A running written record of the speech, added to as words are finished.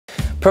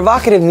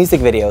Provocative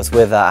music videos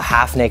with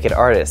half-naked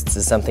artists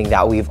is something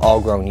that we've all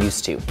grown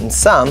used to, and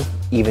some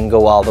even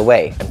go all the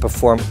way and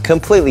perform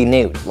completely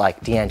nude, like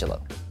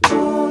D'Angelo.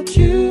 Won't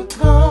you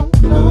come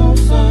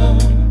closer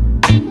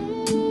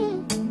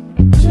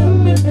to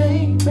me,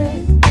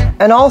 baby?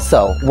 And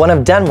also, one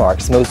of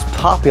Denmark's most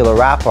popular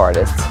rap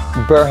artists,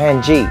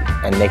 Burhan G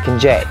and Nick and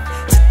Jay.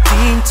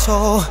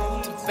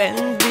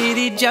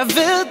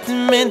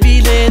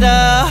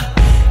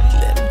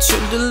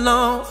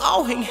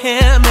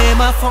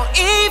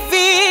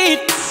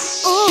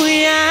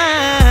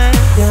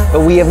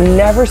 But we have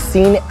never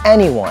seen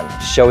anyone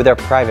show their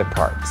private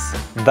parts.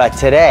 But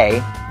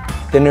today,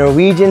 the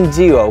Norwegian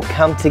duo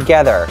Come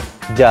Together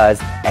does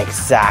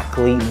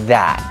exactly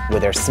that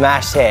with their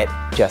smash hit,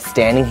 Just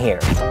Standing Here.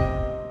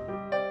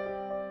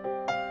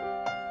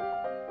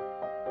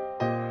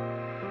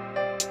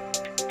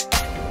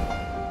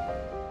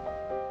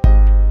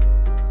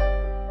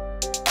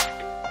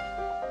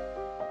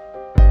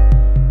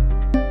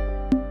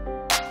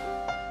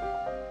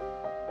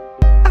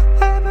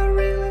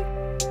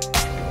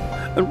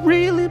 A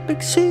really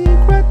big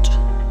secret.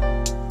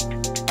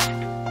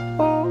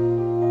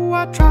 Oh,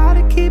 I try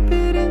to keep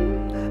it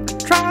in. I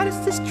try to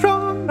stay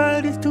strong,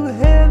 but it's too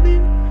heavy,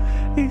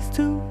 it's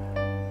too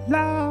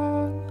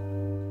loud.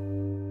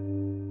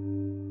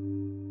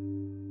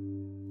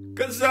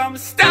 'Cause I'm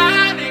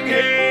standing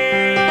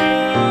here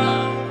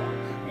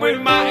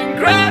with my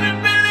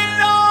incredibly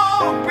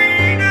long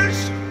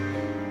penis.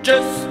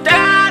 Just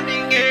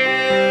standing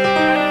here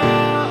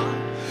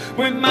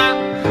with my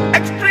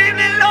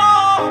extremely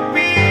long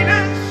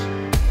penis.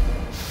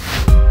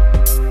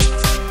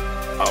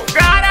 Oh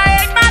God, I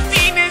hate my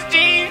penis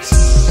jeans.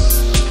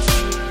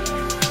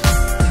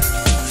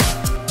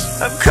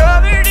 I've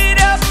covered it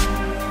up,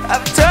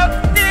 I've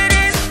tucked it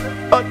in,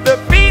 but the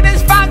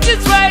penis finds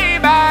its way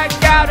back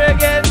out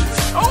again.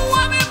 Oh,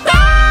 I'm in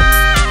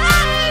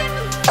pain,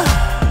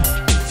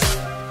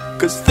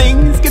 'cause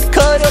things get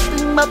caught up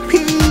in my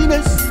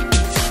penis.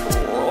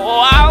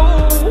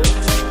 Wow,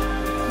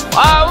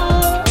 wow,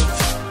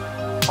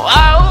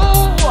 wow,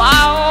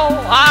 wow,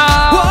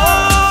 wow. Whoa,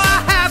 I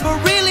have a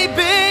really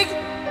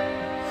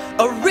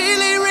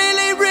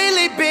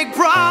big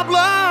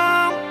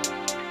problem.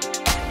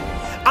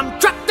 I'm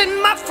trapped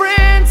in my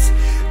friend's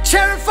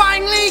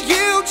terrifyingly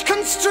huge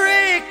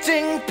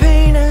constricting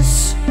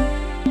penis.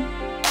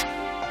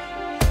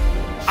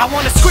 I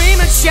wanna scream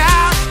and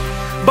shout,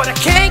 but I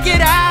can't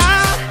get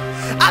out.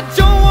 I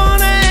don't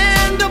wanna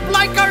end up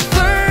like our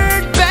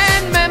third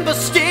band member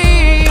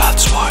Steve.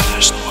 That's why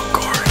there's no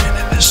accordion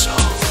in this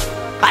song.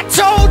 I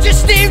told you,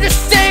 Steve, to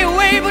stay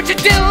away, but you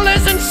didn't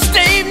listen,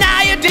 Steve.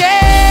 Now you're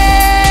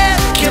dead.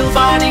 Killed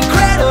by an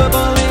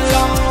incredibly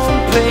long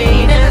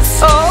penis.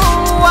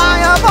 Oh, I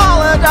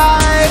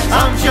apologize.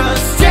 I'm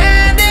just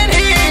standing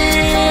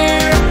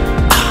here,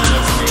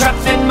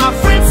 trapped in my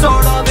friend's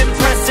sort of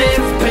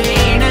impressive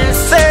penis.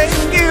 Thank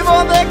you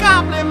for the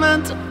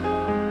compliment.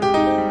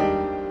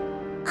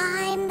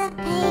 I'm the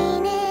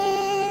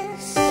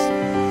penis.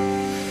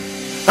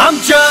 I'm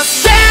just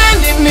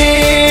standing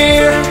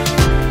here,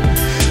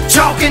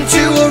 talking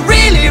to a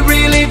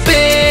really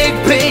big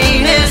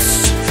penis.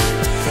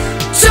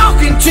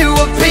 Talking to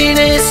a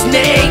penis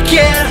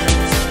naked.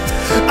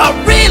 A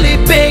really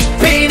big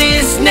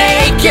penis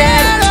naked.